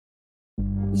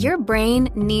Your brain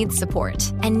needs support,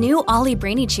 and new Ollie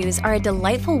Brainy Chews are a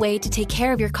delightful way to take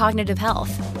care of your cognitive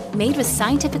health. Made with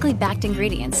scientifically backed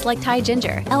ingredients like Thai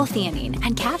ginger, L-theanine,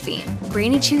 and caffeine,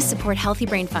 Brainy Chews support healthy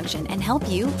brain function and help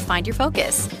you find your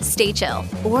focus, stay chill,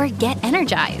 or get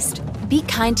energized. Be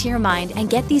kind to your mind and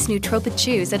get these nootropic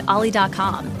chews at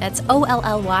ollie.com. That's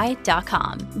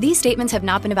OLLY.com. These statements have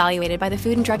not been evaluated by the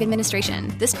Food and Drug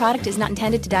Administration. This product is not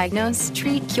intended to diagnose,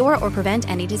 treat, cure, or prevent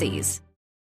any disease.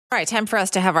 All right, time for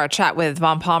us to have our chat with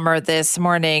Vaughn Palmer this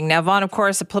morning. Now, Vaughn, of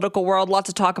course, the political world, lot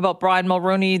to talk about Brian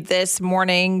Mulroney this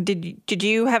morning. Did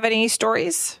you have any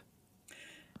stories?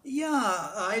 Yeah,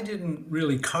 I didn't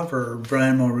really cover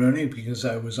Brian Mulroney because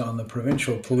I was on the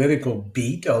provincial political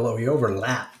beat, although he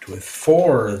overlapped with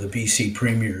four of the BC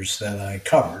premiers that I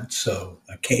covered. So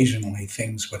occasionally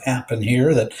things would happen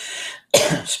here that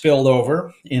spilled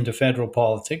over into federal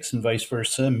politics and vice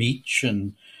versa, Meech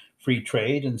and free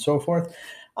trade and so forth.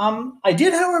 I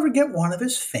did, however, get one of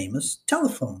his famous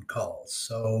telephone calls.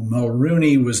 So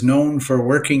Mulroney was known for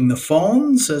working the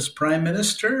phones as prime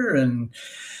minister and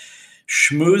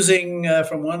schmoozing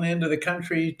from one end of the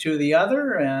country to the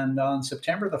other. And on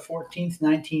September the 14th,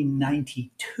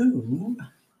 1992,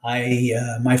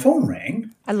 my phone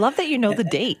rang. I love that you know the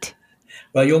date.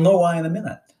 Well, you'll know why in a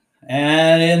minute.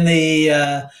 And in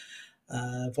the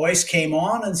voice came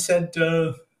on and said,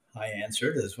 I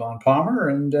answered as Vaughn Palmer,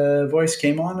 and a voice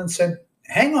came on and said,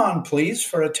 "Hang on, please,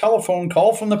 for a telephone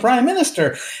call from the Prime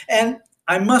Minister." And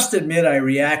I must admit, I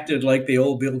reacted like the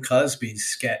old Bill Cosby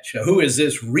sketch. Who is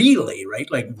this really, right?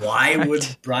 Like, why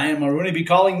would Brian Mulroney be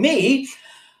calling me?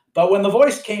 But when the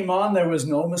voice came on, there was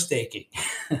no mistaking.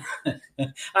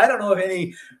 I don't know if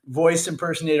any voice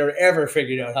impersonator ever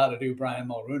figured out how to do Brian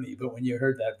Mulroney, but when you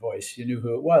heard that voice, you knew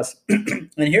who it was. And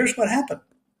here's what happened.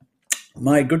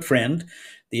 My good friend,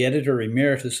 the editor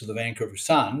emeritus of the Vancouver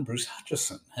Sun, Bruce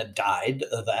Hutchison, had died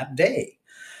that day.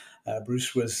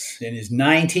 Bruce was in his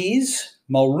 90s.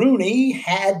 Mulroney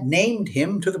had named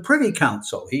him to the Privy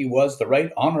Council. He was the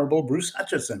Right Honourable Bruce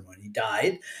Hutchison when he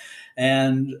died.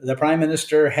 And the Prime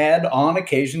Minister had, on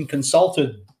occasion,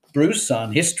 consulted Bruce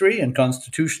on history and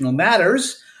constitutional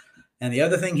matters. And the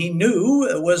other thing he knew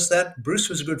was that Bruce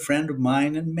was a good friend of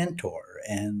mine and mentor.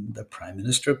 And the Prime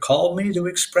Minister called me to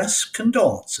express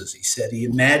condolences. He said he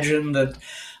imagined that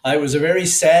I was a very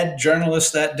sad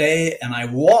journalist that day, and I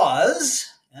was.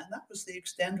 And that was the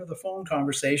extent of the phone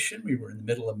conversation. We were in the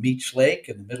middle of Meech Lake,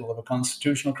 in the middle of a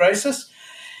constitutional crisis.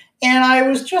 And I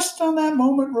was just on that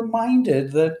moment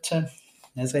reminded that,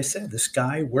 as I said, this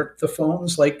guy worked the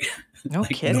phones like no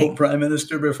Prime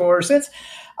Minister before or since.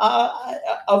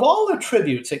 Of all the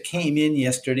tributes that came in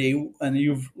yesterday, and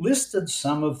you've listed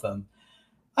some of them,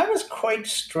 I was quite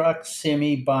struck,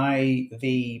 Simi, by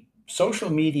the social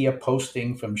media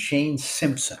posting from Shane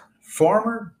Simpson,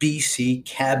 former BC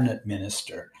cabinet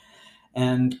minister,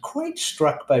 and quite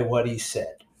struck by what he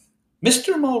said.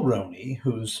 Mr. Mulroney,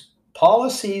 whose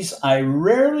policies I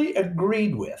rarely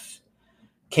agreed with,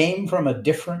 came from a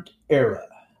different era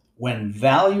when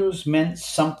values meant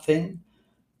something,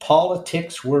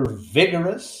 politics were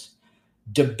vigorous,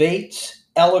 debates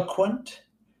eloquent,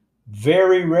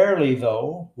 very rarely,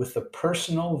 though, with the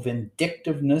personal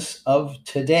vindictiveness of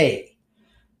today.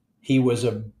 He was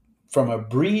from a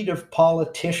breed of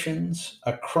politicians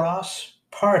across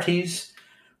parties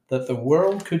that the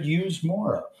world could use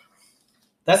more of.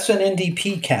 That's an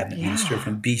NDP cabinet minister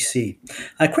from BC.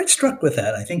 I'm quite struck with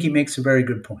that. I think he makes a very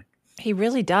good point. He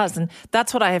really does. And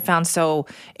that's what I have found so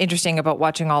interesting about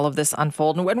watching all of this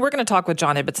unfold. And we're going to talk with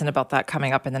John Ibbitson about that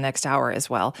coming up in the next hour as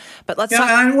well. But let's talk.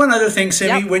 And one other thing,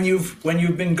 Simi, when you've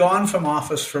been gone from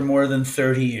office for more than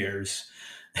 30 years,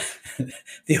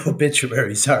 the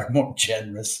obituaries are more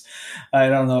generous. I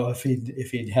don't know if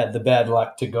he'd had the bad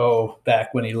luck to go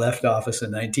back when he left office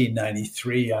in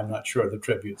 1993. I'm not sure the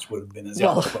tributes would have been as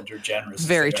eloquent or generous.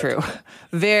 Very true.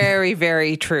 Very,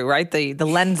 very true, right? The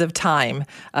lens of time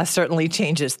certainly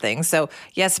changes things. So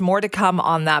yes, more to come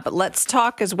on that. But let's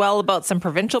talk as well about some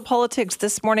provincial politics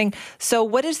this morning. So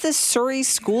what is this Surrey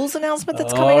Schools announcement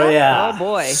that's coming up? Yeah. Oh,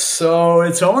 boy. So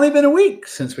it's only been a week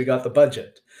since we got the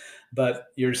budget. But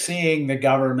you're seeing the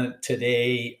government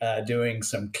today doing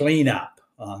some cleanup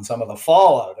on some of the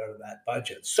fallout of that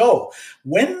budget. So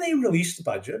when they released the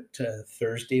budget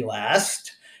Thursday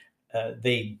last,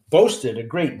 they boasted a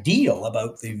great deal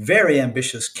about the very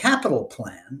ambitious capital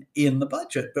plan in the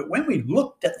budget. But when we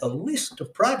looked at the list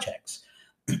of projects,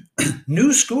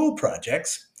 new school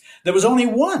projects, there was only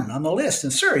one on the list.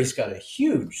 And Surrey's got a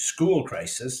huge school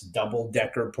crisis,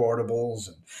 double-decker portables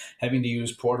and having to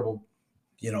use porta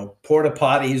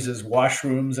potties as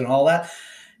washrooms and all that.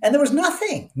 And there was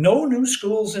nothing, no new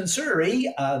schools in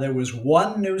Surrey. There was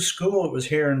one new school. It was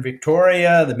here in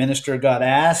Victoria. The minister got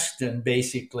asked, and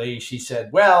basically she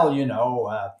said, well,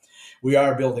 we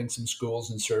are building some schools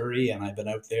in Surrey, and I've been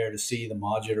out there to see the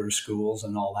modular schools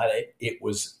and all that. It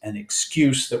was an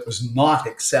excuse that was not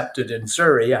accepted in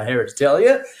Surrey, I hear to tell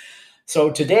you.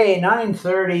 So today,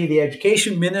 9:30, the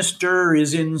education minister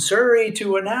is in Surrey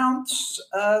to announce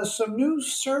some new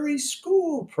Surrey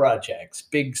school projects.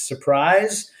 Big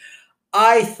surprise.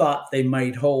 I thought they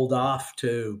might hold off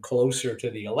to closer to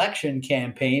the election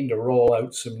campaign to roll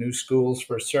out some new schools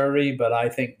for Surrey, but I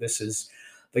think this is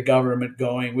the government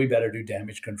going, we better do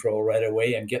damage control right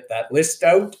away and get that list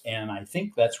out. And I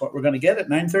think that's what we're going to get at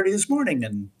 9:30 this morning.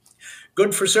 And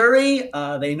good for Surrey.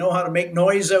 They know how to make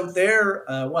noise out there.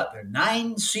 There are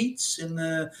 9 seats in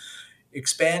the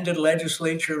expanded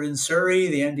legislature in Surrey.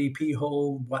 The NDP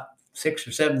hold, 6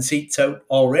 or 7 seats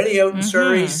already out in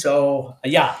Surrey. So,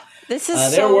 yeah. This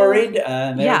is they're worried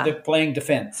and they're playing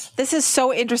defense. This is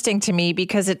so interesting to me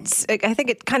because I think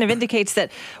it kind of indicates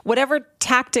that whatever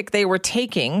tactic they were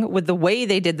taking with the way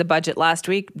they did the budget last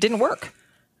week didn't work.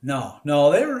 No,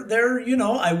 they're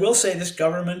I will say this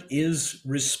government is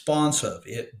responsive.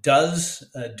 It does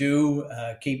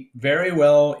keep very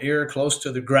well ear close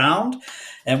to the ground.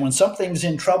 And when something's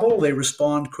in trouble, they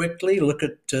respond quickly. Look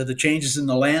at the changes in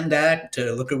the Land Act.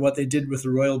 Look at what they did with the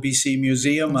Royal BC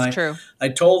Museum. That's true. I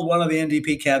told one of the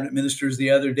NDP cabinet ministers the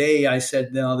other day, I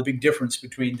said, the big difference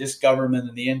between this government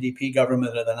and the NDP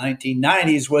government of the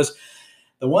 1990s was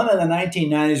the one in the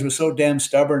 1990s was so damn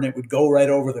stubborn it would go right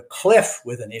over the cliff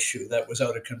with an issue that was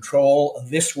out of control.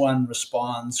 This one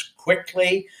responds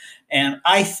quickly. And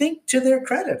I think to their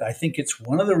credit, I think it's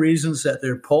one of the reasons that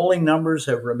their polling numbers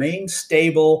have remained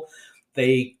stable.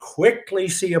 They quickly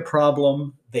see a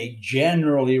problem. They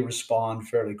generally respond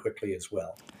fairly quickly as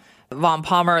well. Vaughn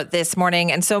Palmer this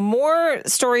morning. And so more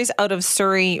stories out of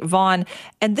Surrey, Vaughn.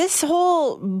 And this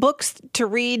whole books to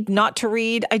read, not to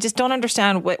read, I just don't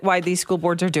understand why these school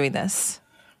boards are doing this.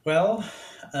 Well,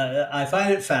 I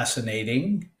find it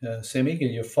fascinating, Simi,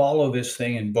 because you follow this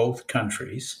thing in both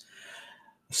countries.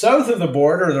 South of the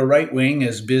border, the right wing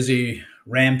is busy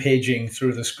rampaging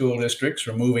through the school districts,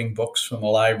 removing books from the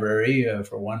library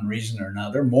for one reason or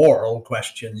another, moral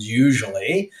questions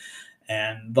usually.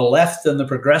 And the left and the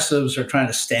progressives are trying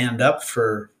to stand up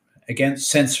against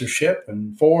censorship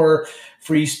and for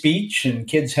free speech and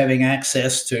kids having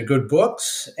access to good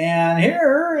books. And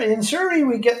here in Surrey,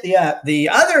 we get the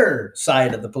other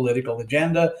side of the political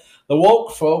agenda, the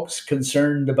woke folks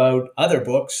concerned about other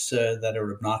books that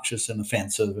are obnoxious and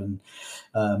offensive and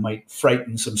might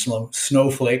frighten some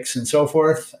snowflakes and so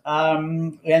forth.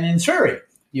 And in Surrey,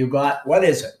 you got, what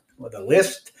is it? With a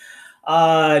list.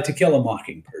 To Kill a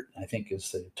Mockingbird, I think,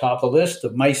 is the top of the list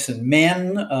of Mice and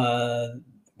Men.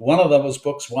 One of those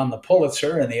books won the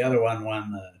Pulitzer and the other one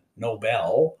won the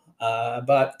Nobel.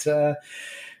 But they're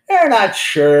not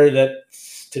sure that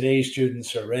today's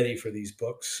students are ready for these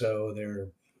books, so they're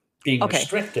being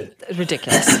restricted.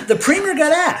 Ridiculous. The Premier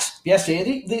got asked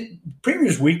yesterday. The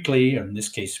Premier's weekly, or in this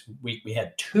case, we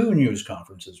had 2 news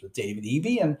conferences with David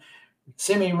Eby, and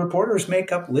Simi reporters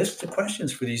make up lists of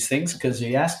questions for these things because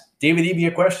you ask David Eby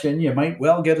a question, you might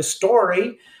well get a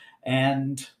story.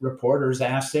 And reporters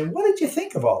asked him, what did you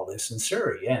think of all this in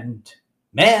Surrey? And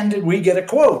man, did we get a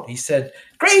quote. He said,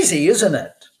 crazy, isn't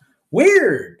it?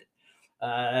 Weird.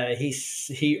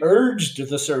 He urged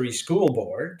the Surrey School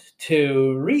Board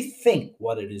to rethink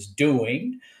what it is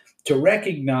doing, to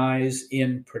recognize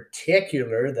in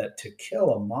particular that To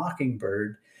Kill a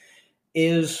Mockingbird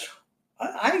is,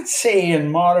 I'd say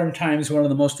in modern times, one of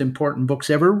the most important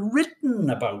books ever written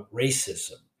about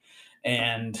racism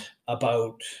and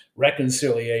about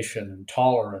reconciliation and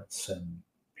tolerance and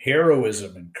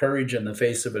heroism and courage in the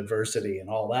face of adversity and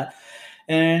all that.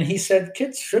 And he said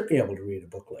kids should be able to read a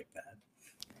book like that.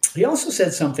 He also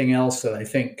said something else that I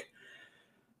think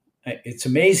it's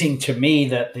amazing to me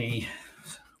that the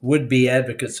would-be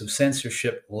advocates of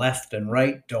censorship, left and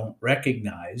right, don't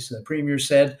recognize. The Premier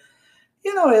said,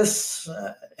 as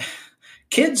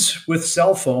kids with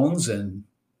cell phones, and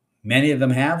many of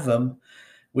them have them,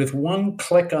 with one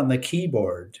click on the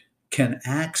keyboard can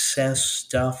access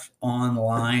stuff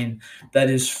online that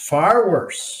is far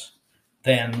worse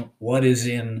than what is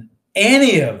in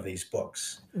any of these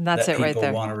books. That's that it right there.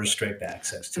 People want to restrict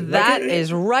access to. That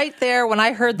is right there. When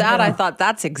I heard that, I thought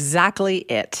that's exactly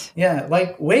it. Yeah,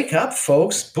 wake up,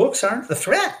 folks. Books aren't the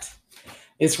threat.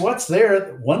 It's what's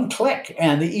there, one click.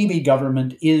 And the Eby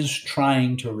government is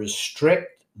trying to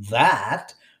restrict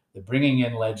that. They're bringing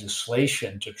in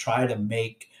legislation to try to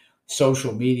make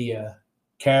social media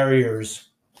carriers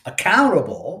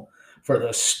accountable for for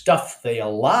the stuff they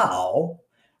allow.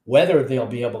 Whether they'll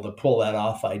be able to pull that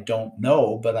off, I don't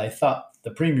know. But I thought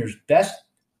the Premier's best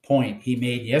point he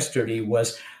made yesterday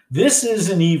was, this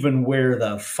isn't even where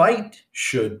the fight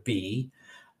should be.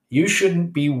 You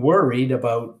shouldn't be worried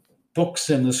about books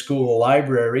in the school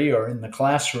library or in the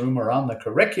classroom or on the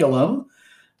curriculum.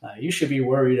 You should be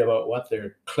worried about what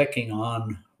they're clicking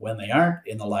on when they aren't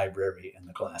in the library and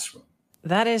the classroom.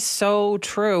 That is so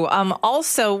true.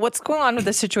 Also, what's going on with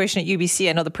the situation at UBC?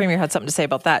 I know the Premier had something to say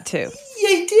about that too. Yeah,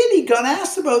 he did. He got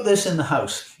asked about this in the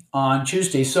House on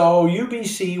Tuesday. So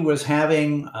UBC was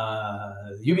having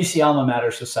UBC Alma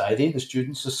Mater Society, the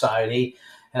student society,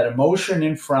 had a motion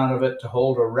in front of it to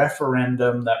hold a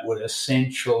referendum that would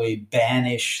essentially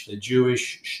banish the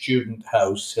Jewish student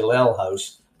house, Hillel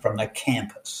House, from the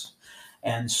campus.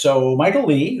 And so Michael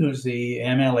Lee, who's the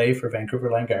MLA for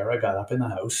Vancouver-Langara, got up in the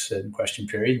House in question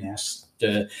period and asked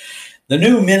the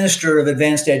new Minister of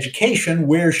Advanced Education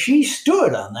where she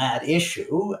stood on that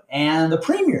issue. And the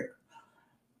Premier,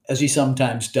 as he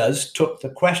sometimes does, took the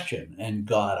question and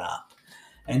got up.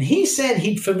 And he said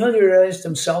he'd familiarized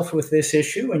himself with this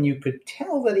issue, and you could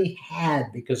tell that he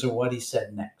had because of what he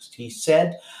said next. He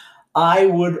said, I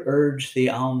would urge the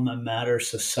Alma Mater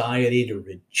Society to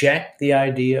reject the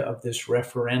idea of this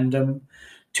referendum,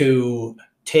 to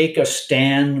take a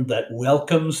stand that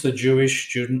welcomes the Jewish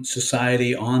Student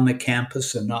Society on the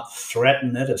campus and not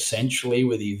threaten it essentially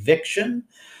with eviction,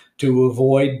 to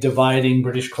avoid dividing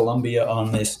British Columbia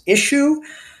on this issue.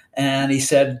 And he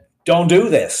said, don't do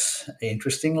this.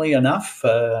 Interestingly enough,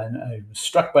 I was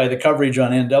struck by the coverage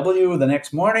on NW the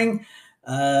next morning.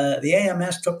 The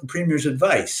AMS took the Premier's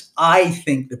advice. I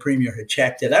think the Premier had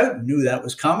checked it out and knew that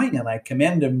was coming, and I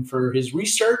commend him for his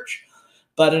research.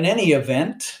 But in any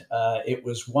event, it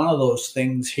was one of those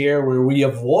things here where we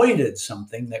avoided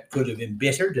something that could have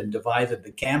embittered and divided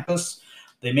the campus.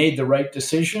 They made the right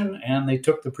decision, and they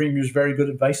took the Premier's very good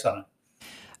advice on it.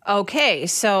 Okay,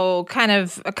 so kind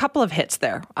of a couple of hits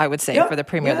there, I would say, for the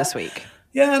Premier this week.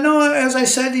 Yeah, no, as I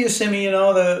said to you, Simi,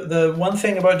 the one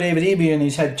thing about David Eby, and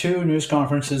he's had 2 news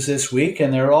conferences this week,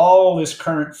 and they're all this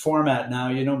current format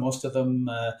now. Most of them,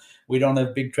 we don't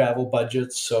have big travel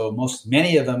budgets, so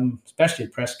many of them, especially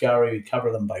Press Gallery, we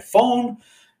cover them by phone.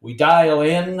 We dial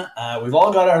in. We've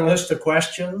all got our list of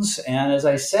questions, and as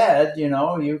I said,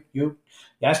 you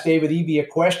ask David Eby a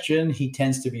question, he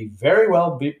tends to be very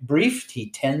well briefed.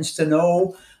 He tends to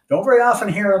know. Don't very often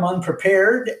hear him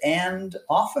unprepared, and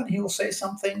often he'll say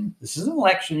something, this is an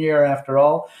election year after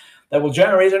all, that will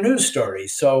generate a news story.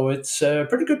 So it's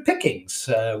pretty good pickings,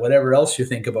 whatever else you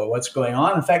think about what's going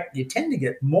on. In fact, you tend to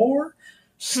get more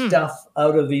stuff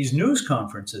out of these news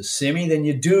conferences, Simi, than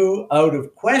you do out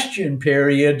of question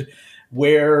period,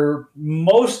 where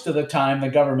most of the time the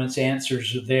government's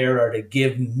answers there are to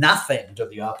give nothing to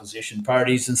the opposition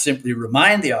parties and simply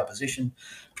remind the opposition,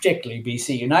 particularly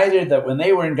BC United, that when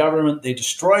they were in government, they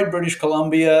destroyed British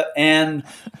Columbia, and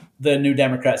the New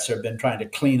Democrats have been trying to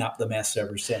clean up the mess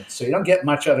ever since. So you don't get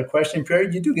much out of question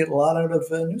period. You do get a lot out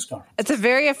of news conferences. It's a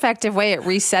very effective way at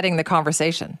resetting the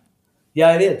conversation.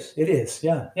 Yeah, it is. It is.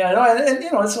 Yeah. Yeah. No, and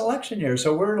it's an election year.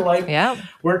 So we're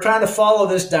we're trying to follow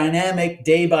this dynamic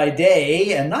day by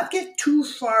day and not get too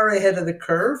far ahead of the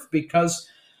curve because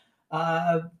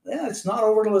it's not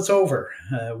over till it's over.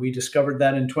 We discovered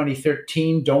that in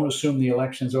 2013. Don't assume the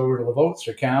election's over till the votes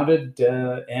are counted.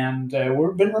 And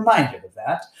we've been reminded of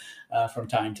that from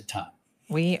time to time.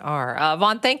 We are.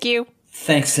 Vaughn, thank you.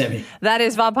 Thanks, Simi. That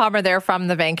is Vaughn Palmer there from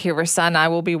the Vancouver Sun. I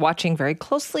will be watching very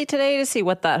closely today to see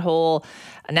what that whole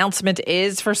announcement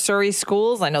is for Surrey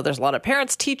schools. I know there's a lot of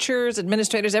parents, teachers,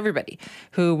 administrators, everybody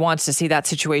who wants to see that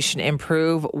situation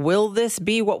improve. Will this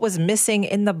be what was missing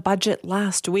in the budget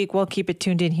last week? We'll keep it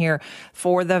tuned in here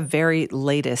for the very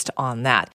latest on that.